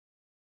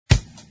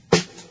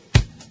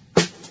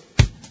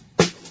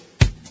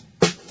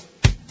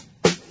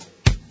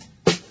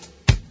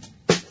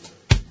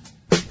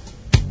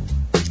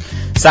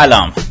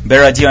سلام، به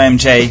رادیو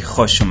eMJey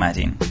خوش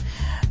اومدین.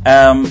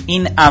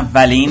 این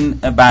اولین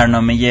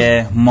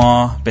برنامه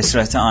ما به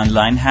صورت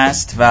آنلاین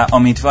هست و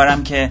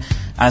امیدوارم که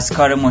از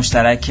کار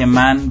مشترک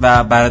من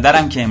و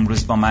برادرم که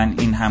امروز با من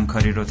این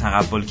همکاری رو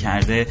تقبل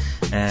کرده.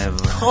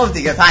 خب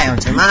دیگه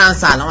پیامچه من هم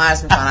سلام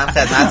عرض میکنم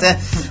خدمت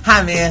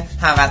همه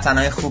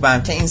هموطنای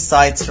خوبم که این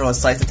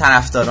سایت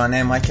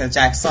طرفداران مایکل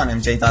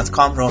جکسون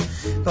eMJey.com رو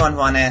به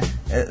عنوان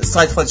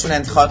سایت خودشون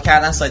انتخاب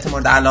کردن، سایت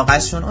مورد علاقه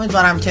شون.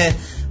 امیدوارم که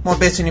ما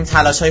بتونیم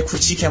تلاش‌های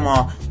کوچیک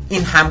ما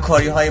این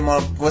همکاری‌های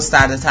ما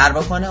گسترده تر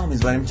بکنه.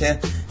 امیدواریم که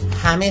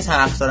همه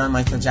طرفداران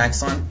مایکل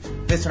جکسون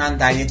بتونن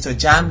در یک جا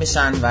جمع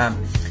بشن و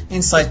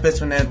این سایت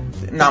بتونه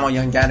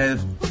نمایانگر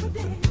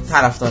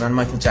طرفداران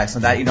مایکل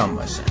جکسون در ایران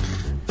باشه.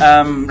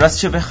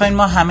 راستش بخواین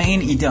ما همه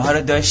این ایده ها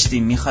رو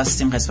داشتیم،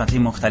 می‌خواستیم قسمت‌های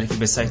مختلفی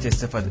به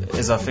سایت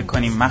اضافه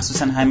کنیم،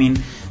 مخصوصا همین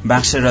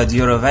بخش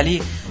رادیو رو،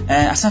 ولی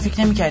اصلا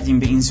فکر نمی‌کردیم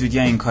به این زودی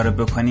این کارو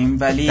بکنیم.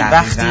 ولی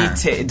وقتی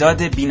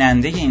تعداد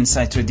بیننده این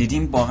سایت رو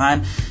دیدیم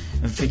واقعا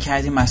فکر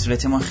کردیم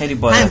مسئولیت ما خیلی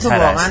بالاتر است.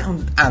 واقعا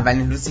اون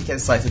اولین روزی که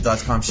سایت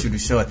 .com شروع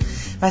شد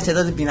و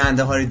تعداد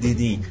بیننده ها رو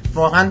دیدی،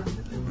 واقعا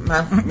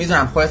من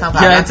میدونم خودت هم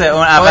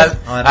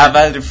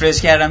اول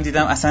ریفرش کردم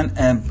دیدم اصلا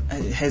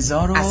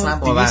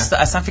 1200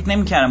 اصلا فکر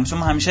نمی‌کردم.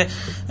 شما همیشه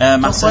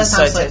مثلا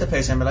سایت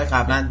پرشن بلاگ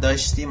قبلا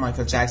داشتی،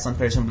 مایکل جکسون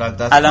پرشن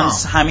بلاگ الان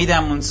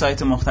حمیدم اون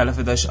سایت مختلف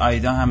داشت،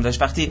 آیدا هم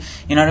داشت. وقتی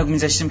اینا رو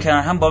می‌ذاشتیم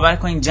کنار هم باور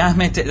کنین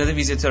جمع تعداد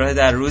ویزیتورها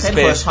در روز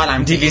به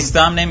 200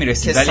 هم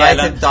نمی‌رسید. ولی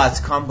الان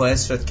 .com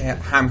باعث شد که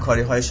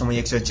همکاری‌های شما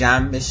یک جا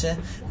جمع بشه.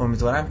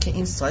 امیدوارم که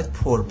این سایت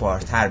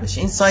پربارتر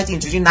بشه. این سایت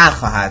اینجوری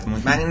نخواهد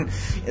موند. من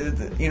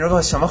این رو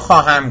با شما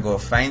خواهم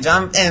گفت و اینجا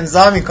هم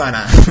امضا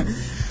میکنم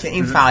که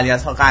این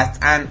فعالیت ها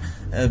قطعاً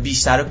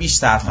بیشتر و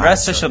بیشتر خواهد.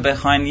 راستشو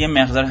بخواین یه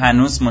مقدار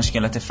هنوز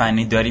مشکلات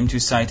فنی داریم تو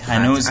سایت،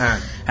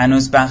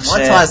 هنوز بخش ما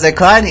تازه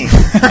کاریم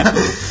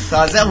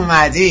تازه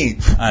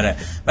اومدید. آره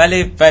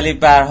ولی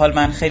به هر حال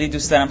من خیلی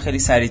دوست دارم خیلی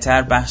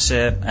سریعتر بخش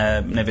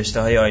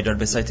نوشته های آیدا رو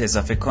به سایت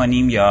اضافه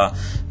کنیم یا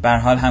به هر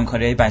حال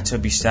همکاری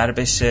بچه‌ها بیشتر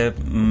بشه،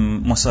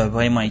 مصاحبه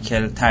های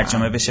مایکل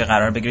ترجمه بشه،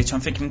 قرار بگیره، چون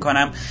فکر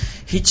می‌کنم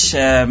هیچ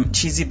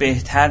چیزی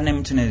بهتر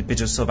نمیتونه به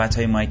جز صحبت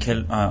های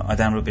مایکل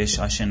آدم رو بهش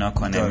آشنا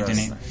کنه.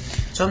 میدونی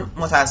چون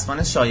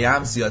متأسفانه شایعه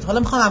هم زیاد. حالا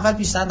میخوام اول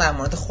بیشتر در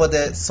مورد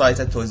خود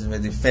سایت توضیح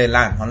بدی.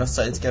 فعلا حالا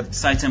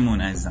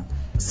سایتمون عزیزم،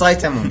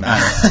 سایتمون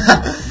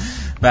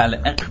بله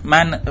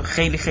من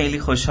خیلی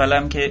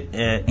خوشحالم که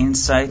این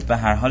سایت به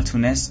هر حال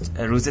تونست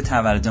روز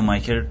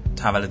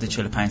تولد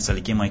 45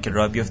 سالگی مایکل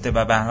را بیفته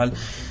و به هر حال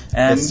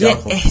یه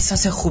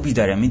احساس خوبی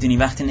داره. میدونی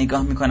وقتی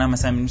نگاه میکنم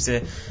مثلا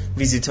میشه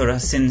ویزیتورها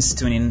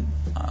سینس 29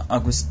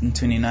 آگوست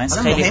 29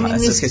 خیلی مهم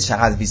نیست که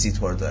چقدر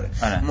ویزیتور داره.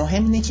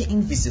 مهم اینه که این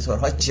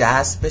ویزیتورها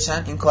جذب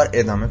بشن، این کار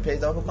ادامه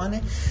پیدا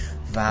بکنه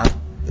و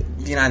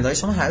بیننده‌های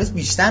شما هر روز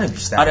بیشتر و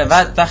بیشتر. آره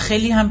و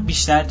خیلی هم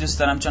بیشتر دوست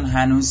دارم چون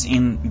هنوز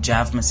این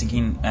جو مثل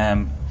این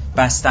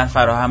بستر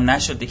فراهم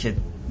نشده که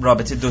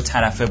رابطه دو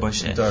طرفه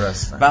باشه.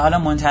 درسته. و حالا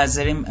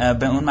منتظریم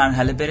به اون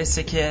مرحله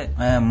برسه که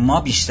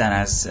ما بیشتر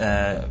از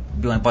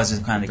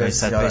بازدیدکنندگان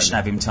سایت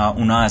بشنویم تا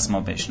اونا از ما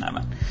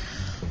بشنون.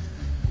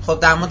 خب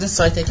در مورد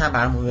سایت یکم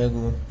برامون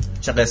بگو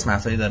چه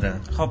قسمتایی داره.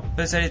 خب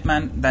بذارید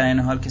من در این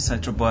حال که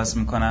سایت رو باز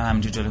میکنم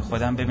همینجوری جلوی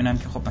خودم ببینم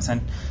که خب مثلا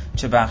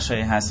چه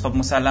بخشایی هست. خب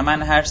مسلما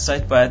هر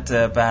سایت باید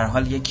به هر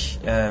حال یک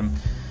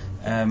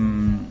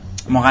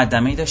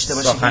مقدمه‌ای داشته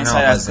باشه که این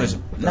سایت از کجا.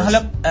 نه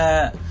حالا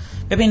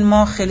ببین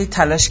ما خیلی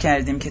تلاش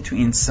کردیم که تو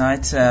این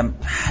سایت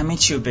همه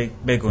چی رو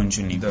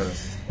بگنجونیم.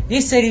 درست.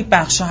 یه سری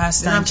بخشا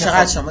هستن که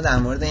چقدر شما در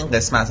مورد این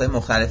قسمت‌های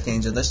مختلف که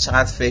اینجا داشت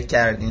چقدر فکر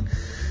کردین؟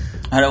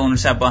 آره اون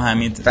شب با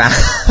حمید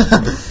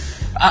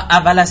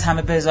اول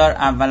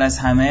از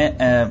همه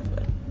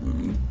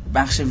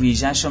بخش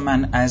ویژه‌شو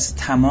من از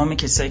تمام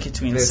کسایی که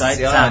تو این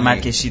سایت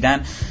زحمت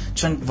کشیدن،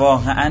 چون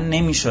واقعا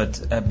نمیشد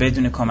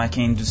بدون کمک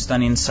این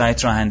دوستان این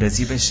سایت راه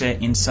اندازی بشه.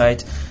 این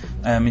سایت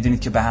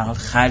میدونید که به هر حال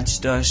خرج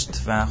داشت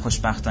و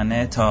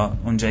خوشبختانه تا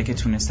اونجایی که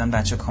تونستن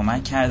بچه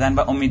کمک کردن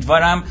و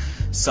امیدوارم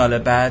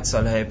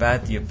سالهای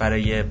بعد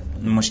برای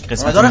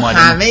قسمت مالی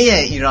همه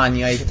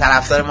ایرانیایی که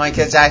طرفدار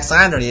مایکل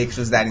جکسون رو یک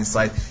روز در این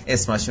سایت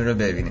اسمشون رو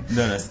ببینیم.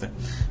 درسته.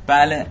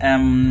 بله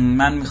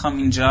من میخوام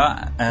اینجا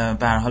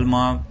به هر حال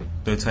ما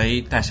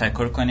دوتایی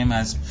تشکر کنیم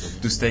از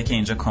دوستایی که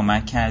اینجا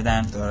کمک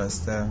کردن.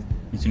 درسته.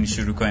 میتونی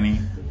شروع کنی؟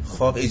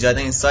 خب ایجاد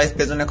این سایت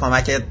بدون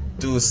کمک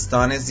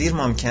دوستان زیر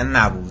ممکن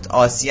نبود.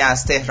 آسیا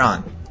از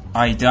تهران،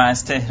 آیدا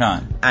از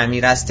تهران،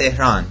 امیر از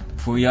تهران،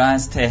 پویا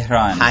از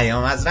تهران،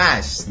 پیام از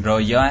رشت،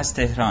 رویا از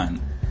تهران،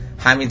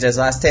 حمید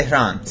رضا از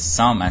تهران،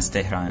 سام از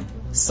تهران،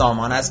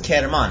 سامان از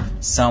کرمان،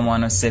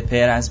 سامان و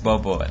سپر از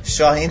بابل،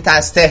 شاهین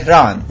از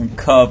تهران،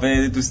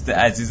 کاوه دوست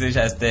عزیزش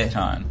از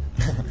تهران،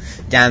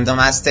 گندم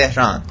از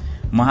تهران،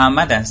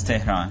 محمد از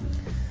تهران،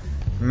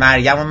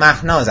 مریم و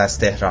مهناز از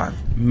تهران،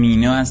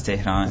 مینا از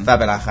تهران و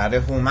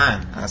بالاخره هومن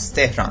از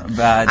تهران.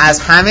 از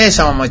همه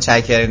شما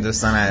متشکرم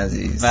دوستان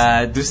عزیز.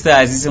 و دوست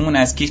عزیزمون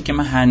از کیش که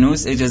من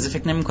هنوز اجازه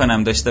فکر نمی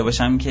کنم داشته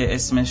باشم که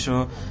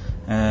اسمشو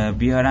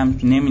بیارم.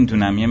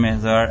 نمیدونم یه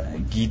مقدار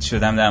گیج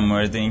شدم در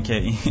مورد اینکه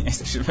این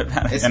اسمشو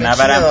ببرم یا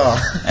نبرم.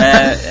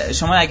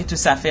 شما اگه تو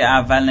صفحه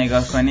اول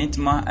نگاه کنید،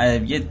 ما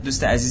یه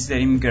دوست عزیز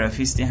داریم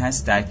گرافیستی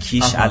هست در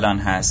کیش الان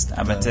هست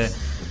البته،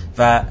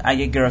 و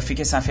اگه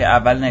گرافیک صفحه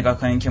اول نگاه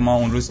کنین که ما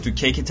اون روز تو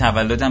کیک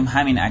تولدم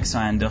همین عکسو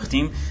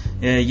انداختیم،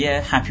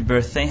 یه هپی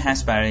برثدی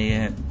هست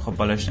برای، خب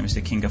بالاش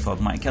نوشته کینگ اف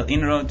مایکل.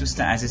 این رو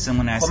دوست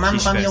عزیزمون از خب من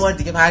میخوام یه بار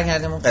دیگه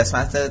برگردیم اون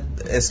قسمت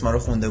اسما رو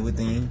خونده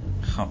بودیم.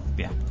 خب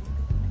بیا.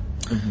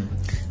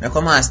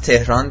 ما از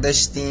تهران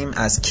داشتیم،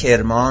 از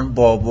کرمان،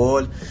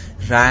 بابل،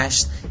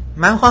 رشت.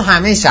 من میخوام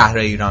همه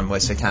شهرهای ایران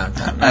باشه کم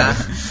کم.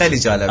 خیلی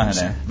جالب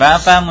میشه.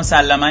 و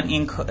مسلما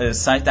این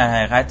سایت در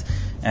حقیقت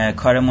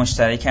کار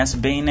مشترک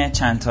است بین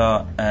چند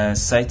تا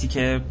سایتی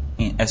که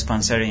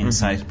اسپانسر این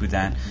سایت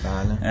بودن.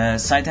 بله.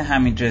 سایت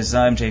حمید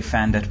رضا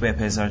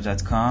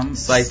eMJey.webhazard.com،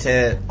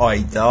 سایت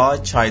آیدا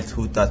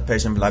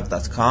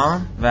childhood.persianblog.com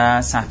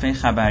و صفحه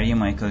خبری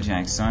مایکل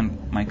جکسون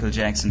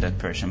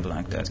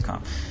michaeljackson.persianblog.com.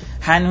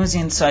 هنوز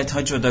این سایت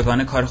ها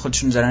جداگانه کار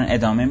خودشون دارن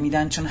ادامه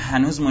میدن، چون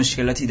هنوز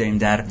مشکلاتی داریم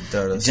در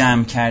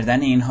جمع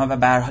کردن اینها و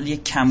به هر حال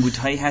یک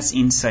کمبودهایی هست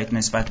این سایت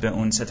نسبت به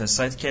اون سه تا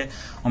سایت که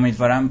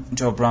امیدوارم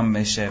جبران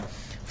بشه.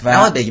 و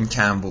نباید بگیم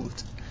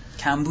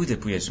کم بوده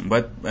پویشون،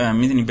 باید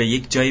میدونی به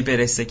یک جایی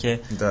برسه که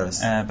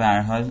به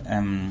هر حال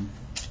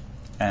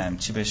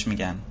چی بهش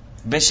میگن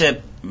بشه،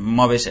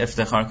 ما بهش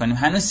افتخار کنیم.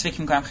 هنوز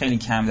فکر میکنم خیلی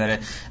کم داره.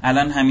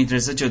 الان حمید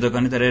رضا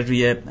جداگانه داره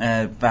روی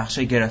بخش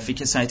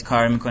گرافیک سایت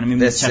کار میکنه،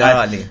 میبینید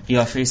چقدر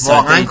قیافه سایت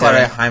واقعا کار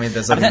حمید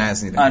رضا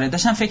بی‌نظیره. آره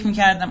داشتم فکر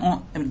میکردم اون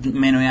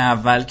منوی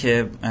اول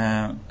که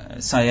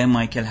سایه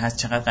مایکل هست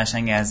چقدر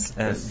قشنگ از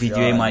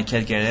ویدیوی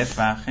مایکل گرفت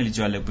و خیلی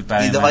جالب بود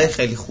برای من. ایده‌های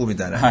خیلی خوبی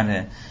داره.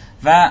 آره.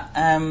 و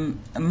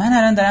من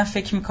الان دارم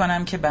فکر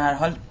میکنم که به هر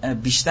حال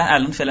بیشتر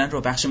الان فعلا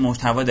رو بخش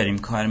محتوا داریم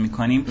کار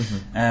میکنیم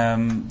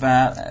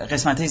و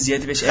قسمت‌های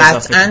زیادی بهش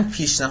اضافه. قطعاً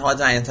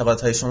پیشنهاد و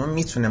انتقادهای شما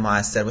میتونه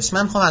موثر باشه.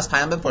 من میخوام از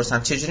پیام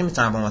بپرسم چجوری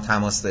میتونن با ما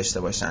تماس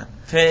داشته باشن؟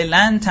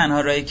 فعلا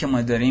تنها راهی که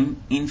ما داریم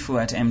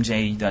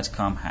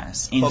info@eMJey.com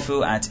هست.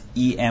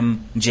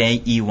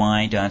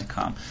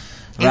 info@eMJey.com.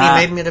 این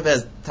ایمیل میره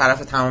به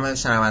طرف تمام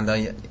شنونده‌ها،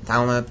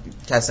 تمام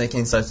کسایی که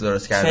این سایت رو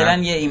درست کردن.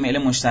 فعلا یه ایمیل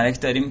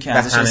مشترک داریم که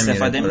ازش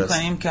استفاده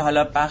می‌کنیم که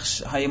حالا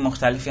بخش‌های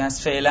مختلفی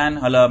هست. فعلا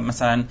حالا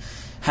مثلا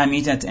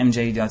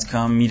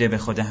hamid@mjey.com میره به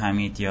خود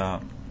حمید، یا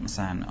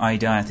مثلا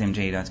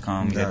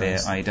aida@mjey.com میره به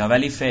آیدا،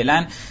 ولی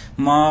فعلا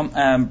ما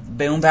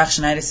به اون بخش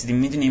نرسیدیم.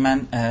 میدونی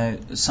من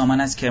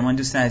سامان از کرمان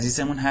دوست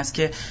عزیزمون هست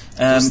که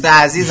دوست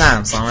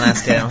عزیزم سامان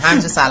از کرمان،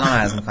 همیشه سلام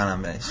عرض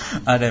میکنم بهش.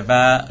 آره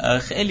و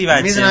خیلی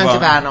بچه میدونم که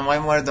برنامه‌های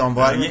ما رو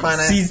دنبال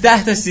میکنه.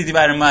 13 تا CD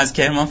برای ما از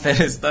کرمان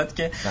فرستاد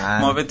که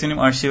ما بتونیم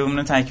آرشیومون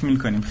رو تکمیل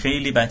کنیم.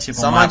 خیلی بچه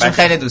سامان جون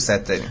خیلی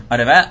دوستت داریم.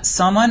 آره و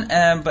سامان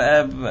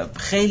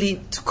خیلی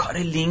تو کار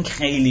لینک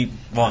خیلی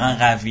واقعا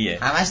قویه،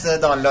 همش داره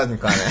دانلود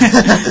میکنه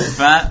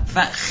و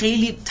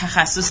خیلی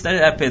تخصص داره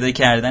در پیدا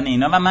کردن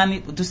اینا و من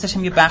دوست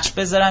داشتم یه بخش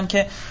بذارم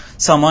که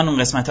سامان اون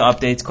قسمت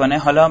آپدیت کنه.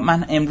 حالا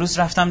من امروز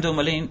رفتم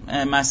دنبال این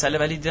مسئله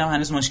ولی دیدم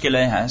هنوز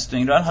مشکلی هست تو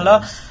این راه.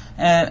 حالا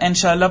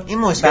انشالله این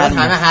مشکلات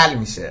همه حل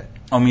میشه،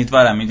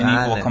 امیدوارم. میدونی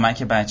با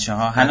کمک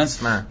بچه‌ها هنوز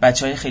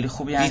بچه‌های خیلی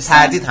خوبی هستن، بی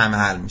تردید همه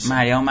حل میشه.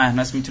 مریم و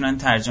مهناز میتونن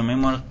ترجمه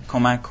ما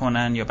کمک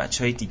کنن یا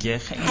بچه‌های دیگه.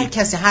 خیلی هر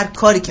کسی هر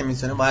کاری که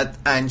میتونه باید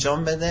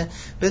انجام بده،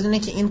 بدونه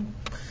که این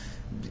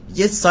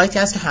یه سایتی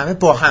هست که همه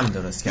با هم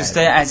درست کرده.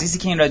 دوستای عزیزی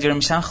که این رادیو رو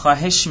میشن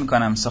خواهش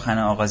میکنم سخن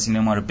آغازین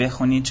ما رو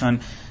بخونید، چون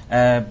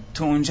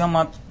تو اونجا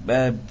ما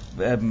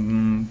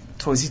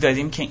توضیح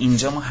دادیم که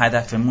اینجا ما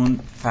هدفمون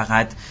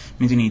فقط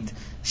میدونید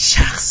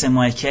شخص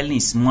مایکل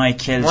نیست،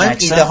 مایکل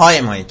جکسون، ایده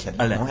های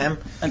مایکل مهم،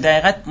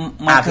 دقیقاً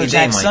مایکل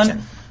جکسون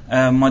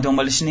ما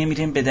دنبالش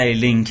نمیریم به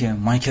دلیل اینکه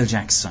مایکل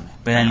جکسونه،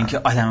 به دلیل اینکه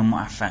آدم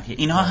موفقیه.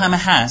 اینها همه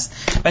هست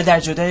و در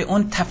جدای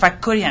اون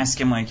تفکری است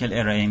که مایکل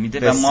ارائه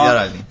میده و ما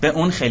به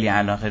اون خیلی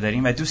علاقه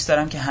داریم و دوست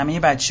دارم که همه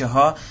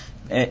بچه‌ها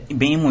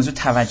به این موضوع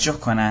توجه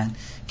کنن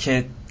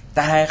که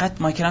در حقیقت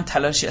مایکل هم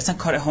تلاشی، اصلا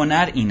کار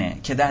هنر اینه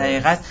که در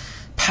حقیقت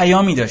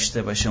پیامی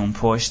داشته باشه اون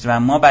پشت و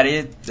ما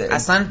برای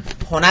اصلا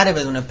هنر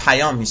بدون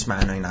پیام هیچ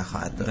معنی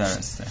نخواهد داشت.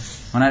 درسته.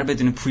 هنر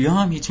بدون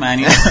پویام هیچ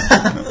معنی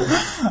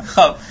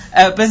خب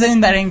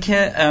بذارین برای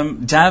اینکه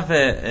جو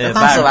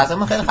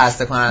صحبتمون خیلی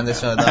خسته کننده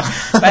شده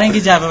برای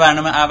اینکه جو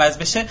برنامه عوض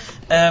بشه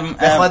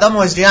به خدا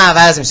مجری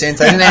عوض میشه،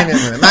 اینطوری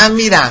نمیمونه. من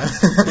میرم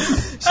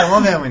شما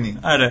بمونید.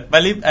 آره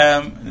ولی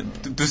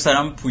دوست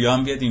دارم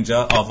پویام بیاد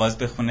اینجا آواز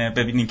بخونه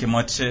ببینین که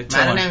ما چه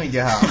من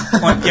نمیگه ها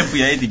اون یه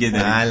پویای دیگه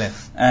داریم. بله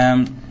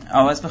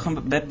آواز بخون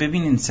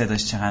ببینین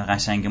صداش چقدر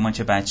قشنگه، ما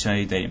چه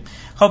بچه‌ای داریم.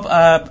 خب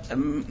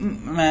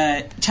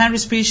چند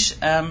روز پیش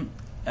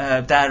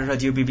در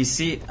رادیو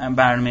BBC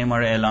برنامه ما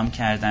رو اعلام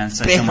کردن،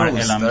 سایت ما رو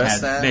اعلام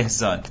کرد.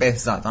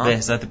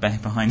 بهزاد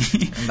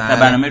بهبهانی در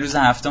برنامه روز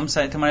هفتم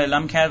سایت ما رو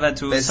اعلام کرد و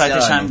تو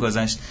سایتش هم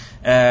گذاشت.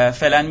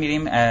 فعلا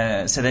میریم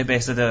صدای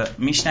بهزاد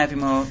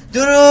میشنویم و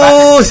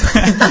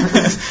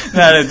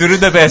درود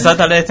به بهزاد.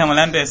 حالا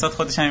احتمالاً بهزاد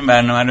خودش هم این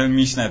برنامه رو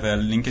میشنوه،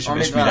 لینکشو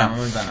بهش میدم.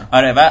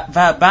 آره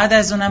و بعد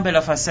از اونم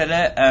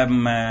بلافاصله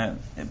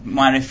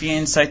معرفی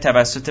این سایت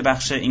توسط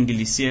بخش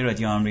انگلیسی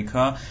رادیو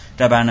آمریکا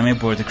در برنامه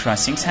بورد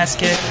کراسینگز هست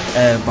که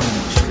با هم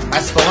میشه.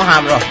 پس با ما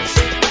همراه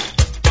باشید.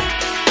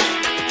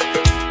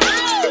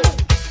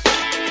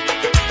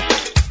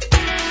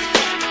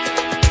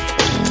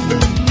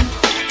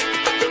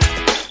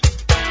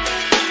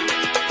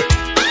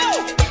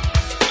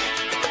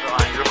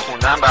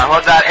 به هر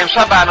حال در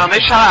امشب برنامه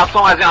شب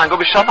هفتم از این آهنگا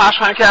بیشتر پخش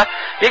خواهیم کرد.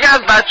 یکی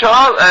از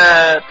بچه‌ها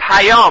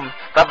پیام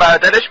و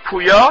برادرش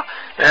پویا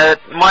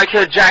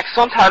مایکل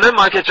جکسون تولد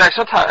مایکل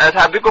جکسون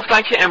تبریک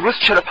گفتن که امروز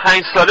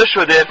 45 ساله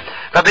شده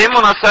و به این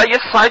مناسبت یه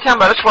سایت هم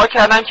براش وا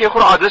کردن که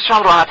خود آدرسش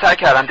هم راحت‌تر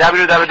کردن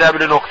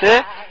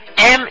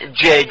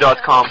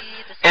www.eMJey.com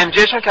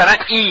eMJeyشون کردن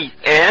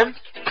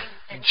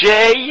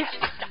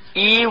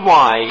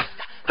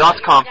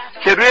eMJey.com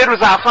که روی روز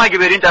هفتم اگه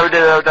برین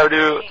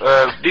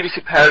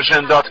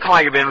www.bbcpersian.com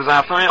اگه برین روز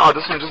هفتم این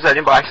آدرس اونجا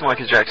زدین با عکس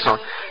مایکل جکسون.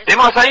 این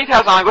مثلا یکی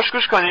از آهنگاش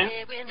گوش کنین.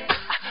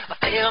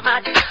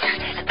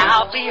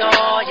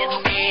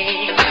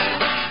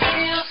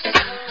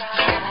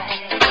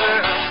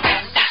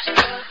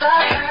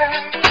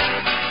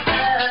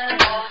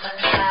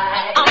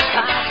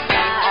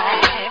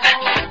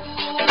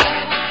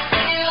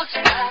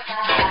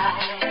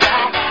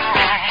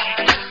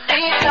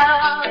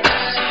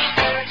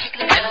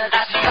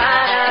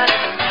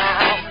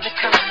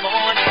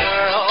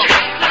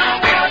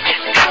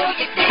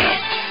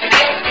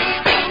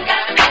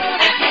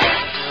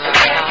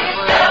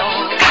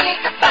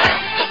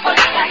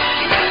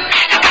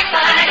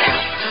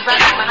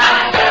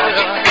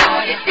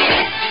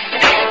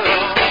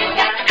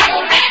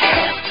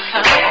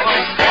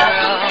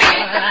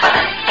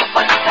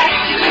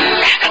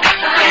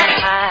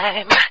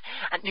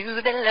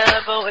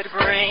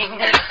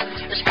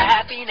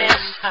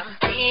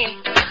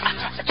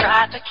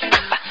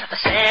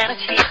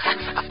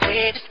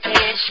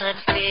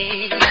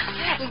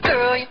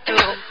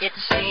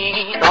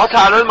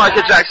 تولد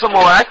مایکل جکسون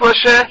مبارک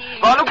باشه.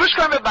 حالا گوش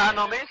کنیم به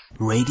برنامه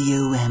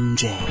رادیو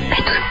MJ. به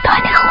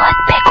دوستان خود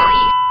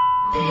بگویید.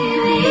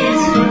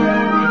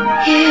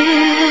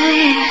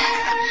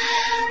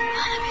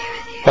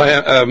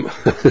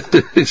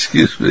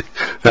 Excuse me,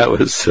 that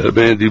was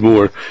Mandy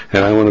Moore,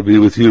 and I want to be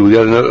with you. We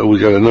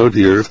got a note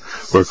here,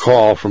 or a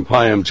call from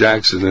Payam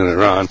Jackson in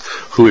Iran,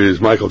 who is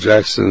Michael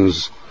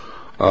Jackson's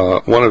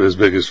one of his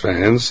biggest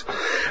fans,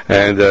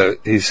 and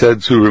he said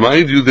to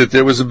remind you that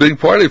there was a big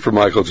party for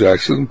Michael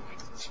Jackson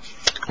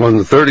on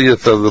the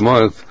 30th of the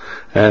month,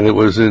 and it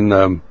was in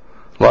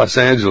Los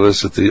Angeles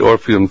at the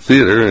Orpheum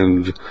Theater, and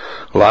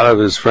a lot of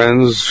his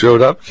friends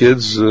showed up,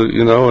 kids,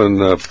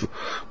 and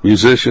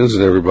musicians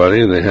and everybody,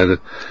 and they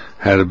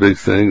had a big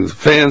thing. The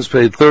fans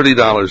paid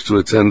 $30 to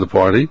attend the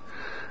party,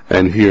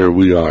 and here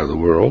we are,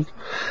 the world.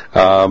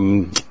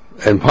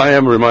 And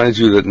Payam reminds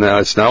you that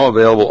it's now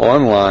available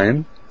online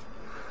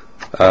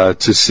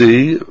to see,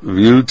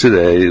 view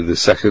today, the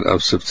 2nd of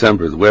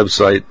September. The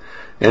website,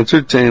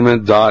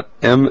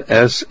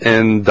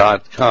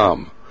 entertainment.msn.com.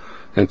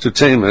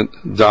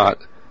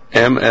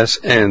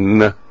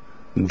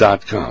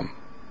 entertainment.msn.com.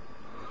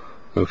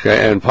 Okay,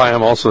 and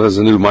Payam also has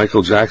a new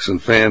Michael Jackson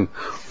fan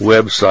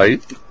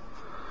website.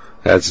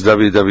 That's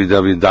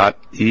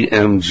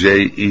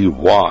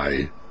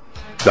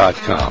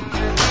www.eMJey.com.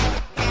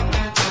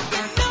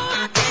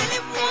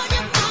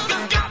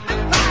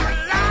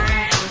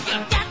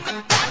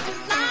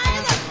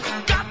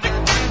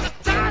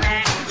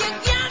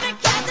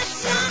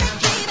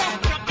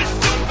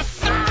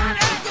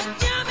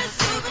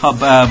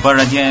 خب با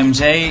رادیو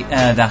MJ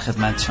در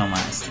خدمت شما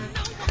هستیم.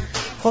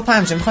 خب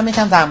همچنین میخوام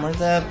یکم در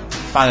مورد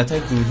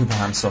فعالیت‌های گروهی با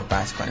هم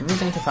صحبت کنیم.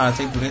 می‌دونید که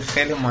فعالیت‌های گروهی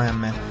خیلی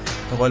مهمه.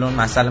 به قول اون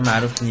مثل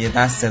معروف که یه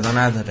دست صدا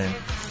نداره.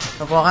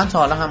 و واقعا تا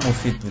حالا هم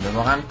مفید بوده.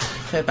 واقعا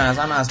خیلی به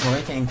نظر من از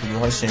موقعی که این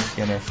گروه‌ها شکل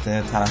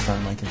گرفته، طرفدار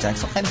مایکل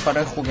جکسون خیلی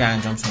کارهای خوبی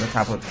انجام شده.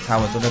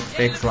 تبادل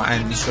فکر و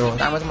اندیشه و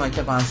در مورد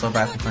مایکل با هم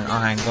صحبت می‌کنیم،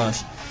 آهنگاش.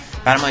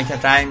 برای مایکل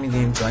رای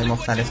میدیم، جای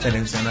مختلف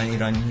تلویزیون‌های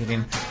ایرانی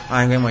میریم،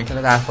 آهنگای مایکل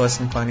رو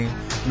درخواست می‌کنیم.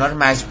 اونا رو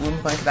مجبور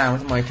می‌کنیم که در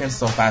مورد مایکل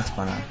صحبت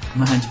کنن.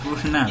 مجبور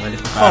نه، ولی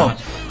خب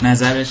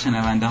نظر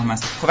شنونده هم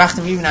هست. خب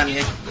وقتی می‌بینن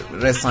یک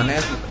رسانه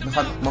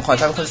می‌خواد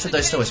مخاطب خودش رو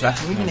داشته باشه،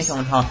 وقتی می‌بینه که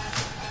اونها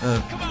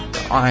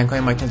آهنگای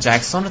مایکل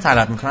جکسون رو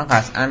طلب می‌کنن،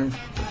 قطعاً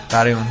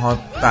برای اونها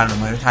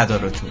برنامه‌ای رو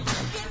تدارک می‌کنن.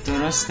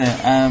 درسته.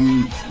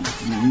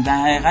 در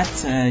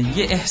حقیقت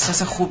یه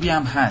احساس خوبی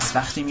هم هست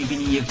وقتی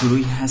میبینی یه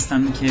گروهی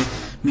هستن که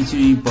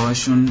میتونی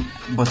باشون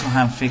با تو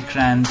هم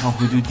فکرن تا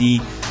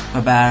حدودی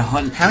و به هر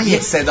حال همین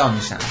یک صدا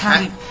میشن.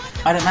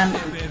 آره، من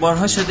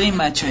بارها شده این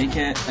بچه‌ای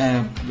که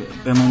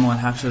به ما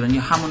ملحق شدن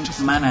یا همون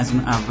من از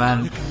اون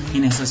اول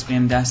این احساس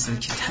بهم دست داد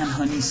که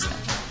تنها نیستن.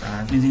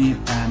 میدونی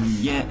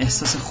یه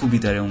احساس خوبی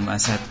داره اون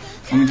وسط.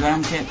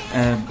 امیدوارم که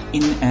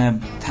این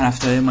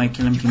طرفدارای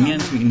مایکل هم که میان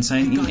تو این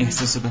سایت این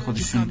احساس به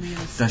خودشون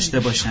داشته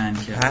باشن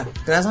که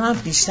به نظرم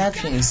بیشتر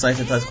تو این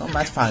سایت .com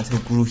باید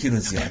فعالیت گروهی رو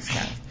زیاد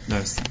کرد.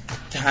 درسته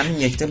که همین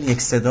یک دل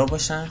یک صدا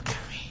باشن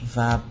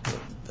و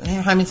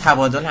همین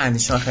تبادل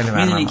اندیشه خیلی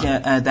مهمه. میدونی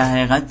که در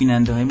حقیقت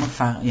بیننده‌های ما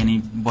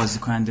یعنی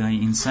بازیکننده‌های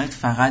این سایت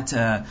فقط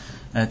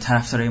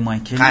طرفدارای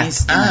مایکل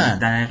نیست.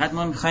 در حقیقت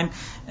ما می‌خوایم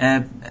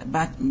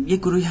بعد یه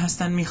گروهی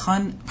هستن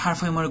میخوان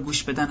حرفای ما رو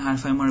گوش بدن،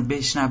 حرفای ما رو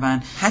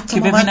بشنون، حتی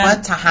ما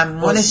باید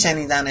تحمل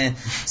شنیدن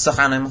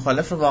سخنهای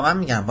مخالف رو واقعا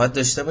میگم باید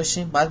داشته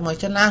باشیم. باید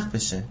مایکل لغو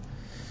بشه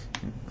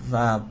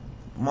و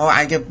ما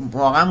اگه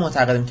واقعا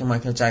معتقدیم که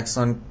مایکل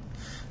جکسون،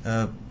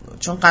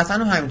 چون قطعا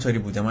همینطوری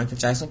بوده، مایکل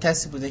جکسون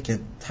کسی بوده که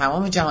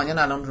تمام جهانیان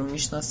الان رو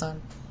میشناسن،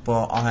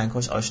 با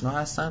آهنگاش آشنا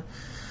هستن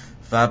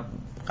و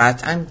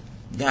قطعا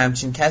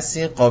همچین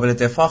کسی قابل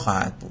دفاع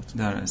خواهد بود.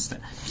 درسته.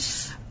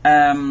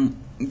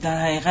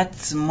 در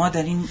حقیقت ما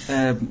داریم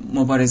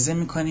مبارزه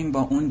میکنیم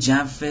با اون جو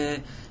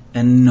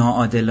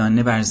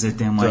ناعادلانه بر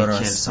ضد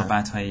مایکل،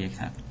 صحبت‌های یک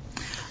طرف.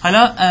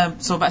 حالا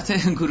صحبت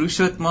گروه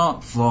شد، ما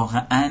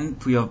واقعا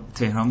پویا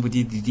تهران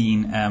بودی دیدی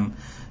این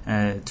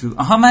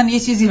تو من یه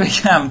چیزی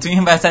بگم تو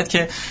این وسط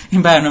که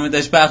این برنامه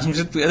داشت پخش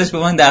میشد، پویا داشت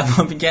با من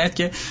دعوا می‌کرد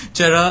که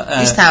چرا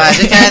هیچ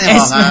توجه کردیم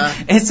واقعا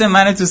اسم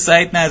منو تو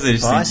سایت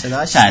نذاشتین.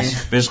 باشه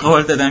بهش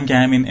قول دادم که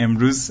همین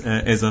امروز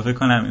اضافه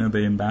کنم اینو به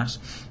این بخش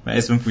و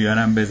اسم پویا رو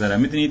هم بذارم.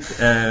 میدونید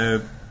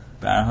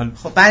به هر حال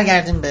خب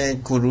برگردیم به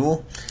گروه.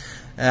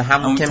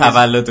 همون که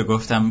تولد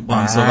گفتم با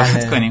هم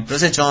صحبت کنیم.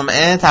 روز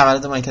جمعه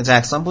تولد مایکل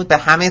جکسون بود. به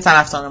همه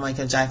طرفداران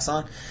مایکل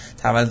جکسون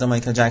تولد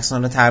مایکل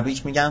جکسون رو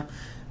تبریک میگم.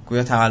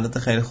 گویا تولد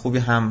خیلی خوبی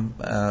هم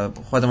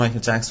خود مایکل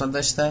جکسون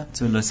داشته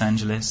تو لس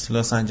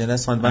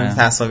آنجلس. امیدوارم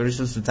تصاویرش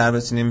رو زودتر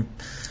بتونیم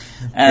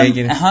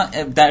بگیریم.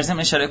 در ضمن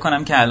اشاره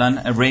کنم که الان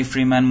ری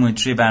فریمن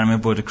مجری برنامه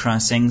بورد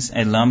کراسینگز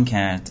اعلام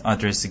کرد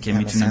آدرسی که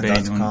میتونه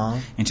برید اون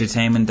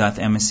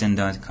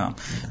entertainment.msn.com،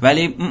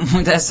 ولی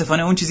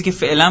متاسفانه اون چیزی که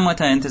فعلا ما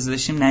تا انتظار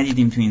داشتیم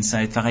ندیدیم تو این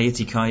سایت. فقط یه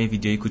تیکه‌های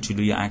ویدیوی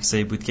کوچولو یا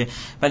عکسایی بود که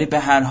ولی به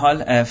هر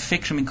حال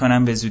فکر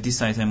میکنم به زودی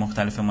سایت‌های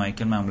مختلف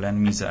مایکل معمولا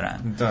میذارن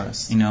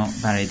درست اینو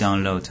برای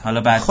دانلود.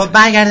 حالا بعد خب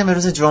برگردیم به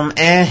روز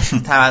جمعه.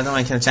 تولد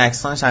مایکل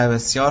جکسون شب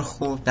بسیار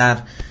خوب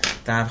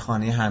در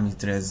خانه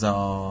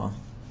حمیدرضا،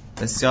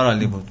 بسیار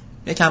عالی بود.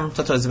 یکم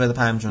تو توضیح بده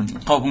پریم جون.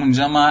 خب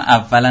اونجا ما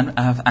اولا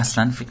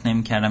اصلا فکر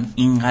نمی‌کردم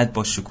اینقدر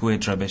با شکوه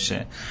اجرا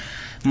بشه.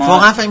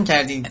 واقعا فهم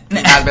کردی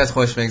قلبت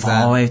خوش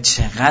بگذره. وای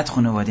چقدر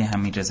خانواده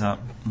حمیدرضا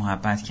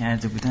محبت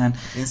کرده بودن.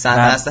 این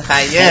سرپرست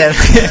خیر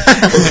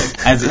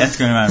اذیت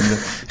کنه من.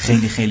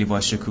 خیلی خیلی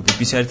با شکوه بود.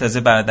 بیچاره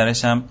تازه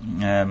برادرش هم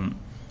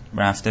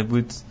رفته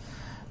بود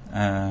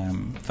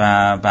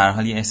و به هر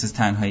حال یه احساس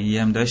تنهایی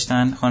هم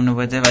داشتن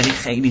خانواده، ولی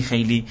خیلی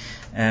خیلی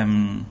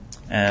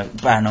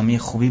برنامه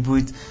خوبی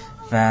بود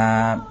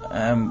و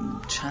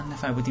چند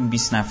نفر بودیم؟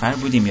 20 نفر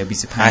بودیم یا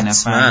 25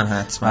 نفر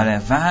حتما.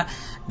 آره و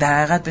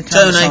در حقیقت به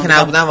چرا اونایی که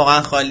نبودن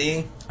واقعا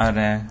خالی.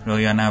 آره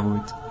رویا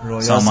نبود،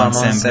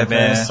 سامان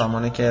سمپه،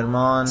 سامان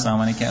کرمان،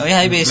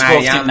 هی بهش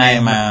گفتیم نه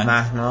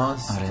مهناز.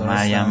 آره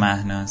مریم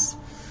مهناز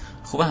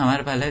خوبه، همه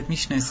رو بلد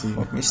میشناسی.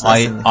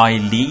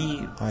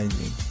 آیلی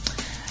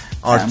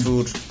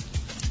آرتور.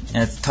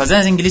 تازه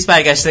از انگلیس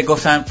برگشته،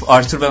 گفتم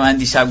آرتور به من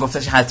دیشب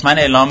گفتش حتما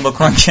اعلام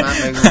بکن که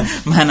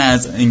من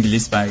از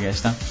انگلیس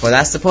برگشتم با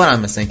دست پرم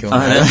مثلا که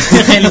آره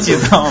خیلی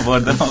چیزا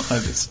آورده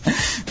خودش.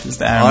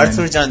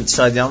 آرتور جان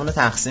شادیامون رو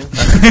تقسیم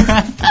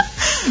کن.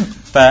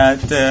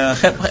 بعد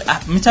خب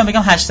میتونم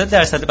بگم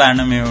 80%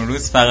 برنامه اون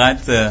روز فقط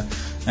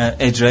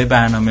اجرای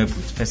برنامه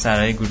بود.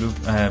 پسرای گروه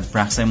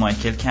رقصای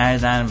مایکل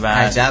کردن و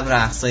عجب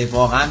رقصایی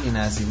واقعا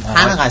بی‌نظیر.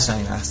 همه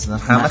قشنگ رقصیدن،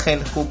 همه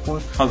خیلی خوب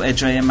بود. خب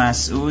اجرای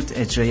مسعود،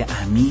 اجرای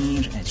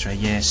امیر،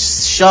 اجرای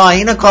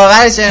شاهین و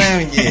کاور چه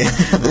نمیگی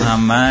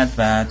محمد.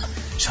 بعد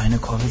شاهین و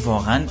کاور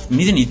واقعا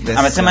میدونید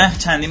البته من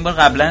چندین بار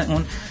قبلا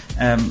اون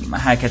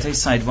حرکت‌های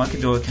ساید واک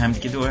دور هم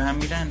که دور هم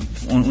میرن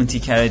اون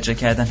تیکر اجرا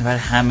کردن و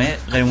همه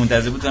غیر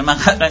منتظر بود و من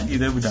قبلا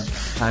دیده بودم.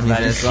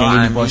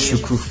 خیلی با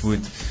شکوه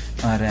بود.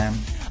 آره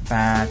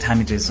بعد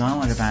حمیدرضا هم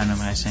آره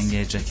برنامه قشنگی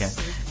اجرا کرد.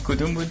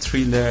 کدوم بود؟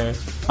 تریلر.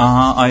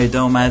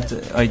 آیدا اومد،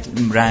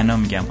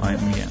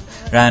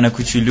 رعنا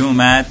کوچولو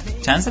اومد.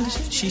 چند سالشه؟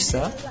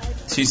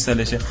 6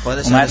 سالشه.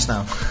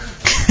 اومد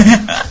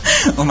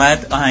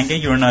اومد آهنگ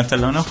یور نات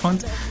الون رو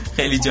خوند،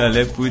 خیلی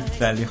جالب بود.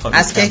 ولی خب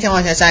از کیک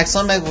مایکل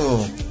جکسون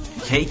بگو.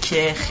 کیک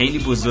خیلی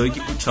بزرگی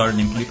بود، 4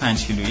 کیلویی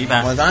 5 کیلویی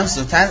و مادام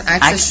زودتر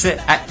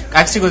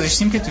عکس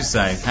گذاشتیم که تو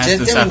سایت هست،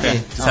 تو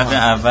صفحه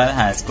اول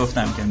هست.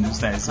 گفتم که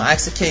دوست دارم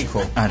عکس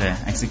کیکو. آره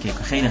عکس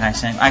کیکو خیلی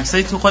قشنگ.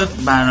 عکسای تو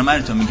خود برنامه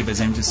رو تو میگی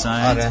بذاریم تو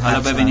سایت. آره، حالا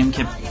ببینیم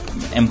که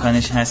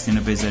امکانش هست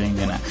اینو بذاریم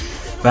یا نه.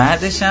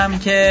 بعدش هم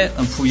که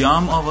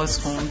پویام آواز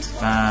خوند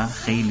و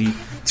خیلی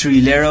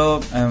تریلر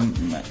رو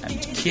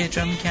کی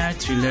اجرا میکرد؟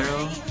 تریلر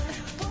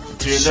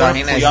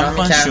شاهین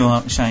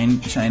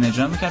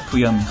اجرا میکرد،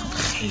 پویا میخوند.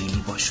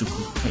 خیلی با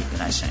شکوه،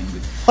 خیلی قشنگ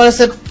بود.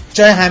 خلاصه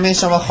جای همه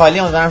شما خالی.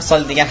 امیدوارم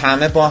سال دیگه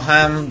همه با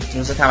هم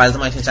روز تولد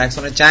مایکل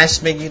جکسون رو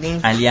جشن بگیریم.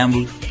 علی هم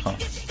بود.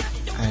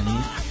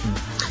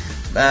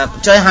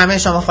 جای همه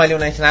شما خالی،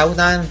 اونایی که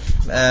نبودن.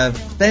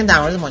 بریم در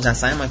مورد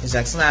مجسمه مایکل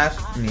جکسون در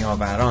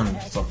نیاوران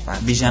صحبت.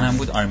 بیژنم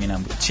بود،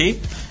 آرمینم بود. چی؟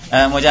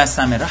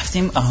 مجسمه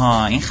رفتیم.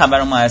 این خبر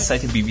رو ما از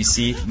سایت BBC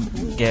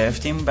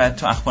گرفتیم، بعد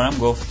تو اخبارم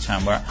گفت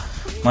چند بار.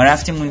 ما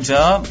رفتیم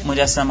اونجا،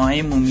 مجسمه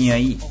های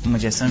مومیایی،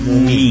 مجسمه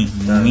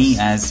مومی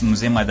از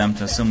موزه مادام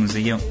تاسو،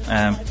 موزه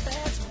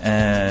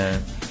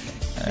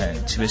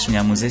چی بهش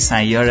میگم، موزه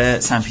سیار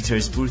سن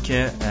پیترزبورگ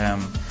که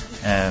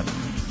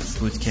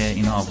بود که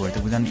اینا آورده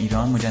بودن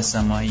ایران.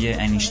 مجسمه های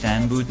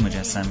انیشتین بود،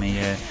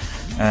 مجسمه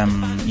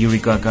یوری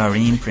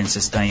گاگارین،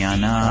 پرنسس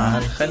دایانا،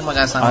 خیلی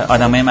مجسمه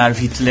آدمای معروف،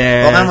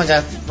 هیتلر،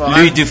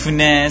 لوی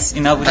دفونس،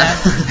 اینا بودن.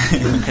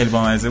 خیلی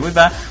بامزه بود.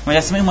 و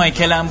مجسمه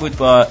مایکل هم بود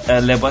با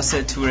لباس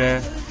تور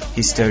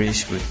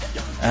هیستوریش بود.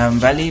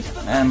 ولی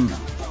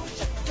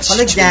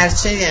حالا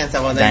گرچه یه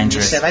انتقادایی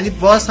میشه، ولی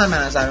باز هم به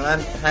نظر من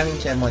همین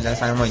که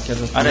مجسمه مایکل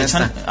رو آره،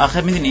 چون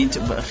آخه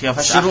میدونید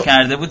قیافش اخ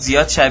کرده بود،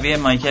 زیاد شبیه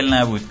مایکل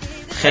نبود،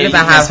 خیلی به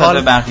هر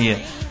حال بقیه.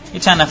 یه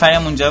چند نفری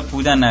هم اونجا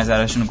بودن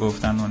نظرشون رو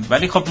گفتن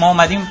ولی خب ما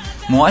اومدیم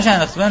موهاش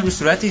انداخته بودن رو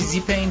صورت،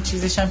 زیپ این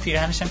چیزش هم،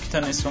 پیرهنش هم که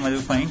تا نصف اومده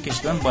بود پایین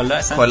کشیدن بالا،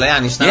 اصلا کلاه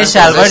انیشتین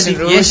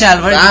یه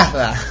شلوار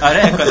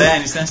آره کلاه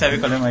انیشتین شبیه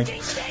کلاه مایکل.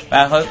 به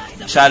هر حال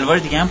شلوار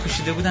دیگه هم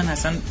پوشیده بودن،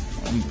 اصلا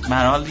به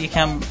هر حال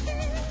یکم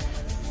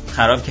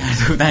خراب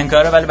کرده بودن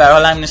کارو، ولی به هر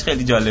حال همینش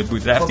خیلی جالب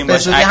بود. رفتیم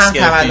باش عکس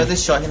گرفتیم. تولد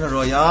شاهین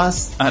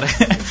رویاست. آره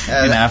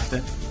این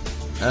هفته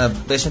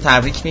بهشون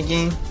تبریک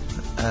میگیم.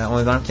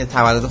 امیدوارم که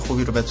تولد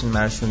خوبی رو بتونیم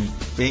براشون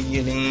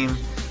بگیریم.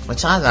 ما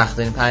چقدر وقت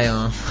داریم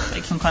پیام؟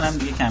 فکر می‌کنم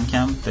دیگه کم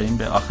کم داریم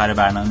به آخر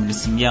برنامه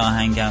میرسیم. یه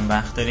آهنگم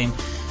وقت داریم.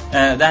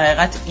 در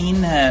حقیقت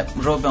این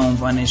رو به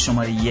عنوان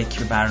شماره 1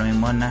 برنامه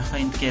ما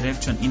نخواهید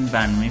گرفت، چون این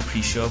برنامه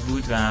پریشو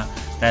بود و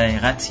در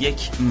حقیقت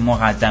یک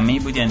مقدمه‌ای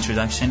بود، یا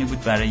اینتروداکشنی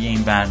بود برای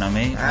این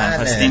برنامه.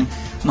 خواستیم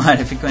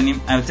معرفی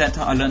کنیم. البته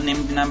تا حالا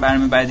نمیدونم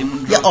برنامه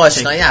بعدیمون یه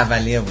آشنایی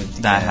اولیه بود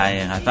دیگه. در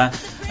حقیقت و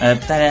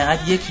در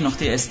حقیقت یک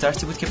نقطه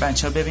استارتی بود که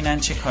بچه‌ها ببینن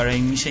چه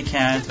کارایی میشه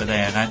کرد و در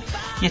حقیقت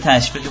یه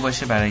تشویقی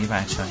باشه برای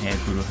بچه‌های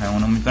گروه.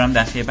 اون امیدوارم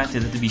دفعه بعد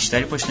تعداد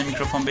بیشتری پشت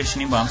میکروفون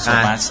بشینیم با هم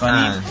صحبت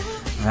کنیم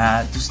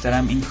و دوست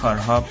دارم این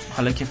کارها،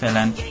 حالا که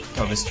فعلا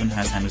تابستون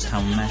هست هنوز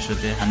تموم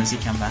نشده، هنوز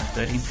یکم وقت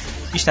داریم،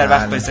 بیشتر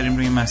وقت بذاریم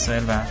روی این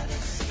مسائل. و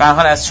به هر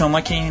حال از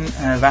شما که این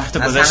وقت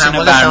رو گذاشتین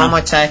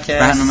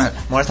برنامه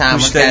مورد تحمل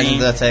کردین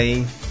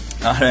داتایی.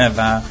 آره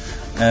و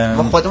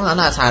ما خودمون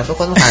الان از حرف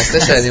خودمون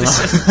خسته شدیم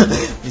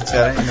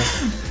بیچاره اینا.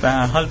 به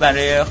هر حال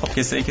برای خب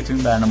کسایی که تو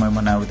این برنامه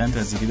ما نبودن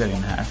تازگی داره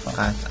این حرفا.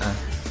 قطعا.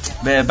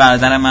 به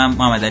برادرم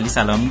محمد علی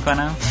سلام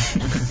میکنم.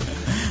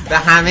 به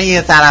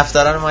همه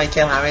طرفداران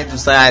مایکل، همه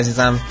دوستای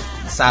عزیزم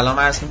سلام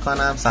عرض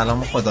میکنم.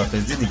 سلام و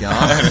خداحافظی دیگه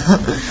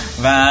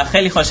و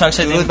خیلی خوشحال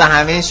شدیم. درود به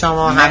همه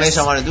شما. همه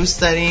شما رو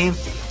دوست داریم.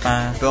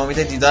 به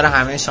امید دیدار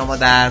همه شما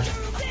در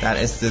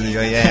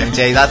استودیوی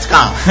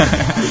eMJey.com.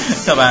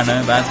 تا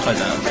برنامه بعد،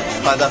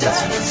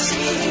 خداحافظ.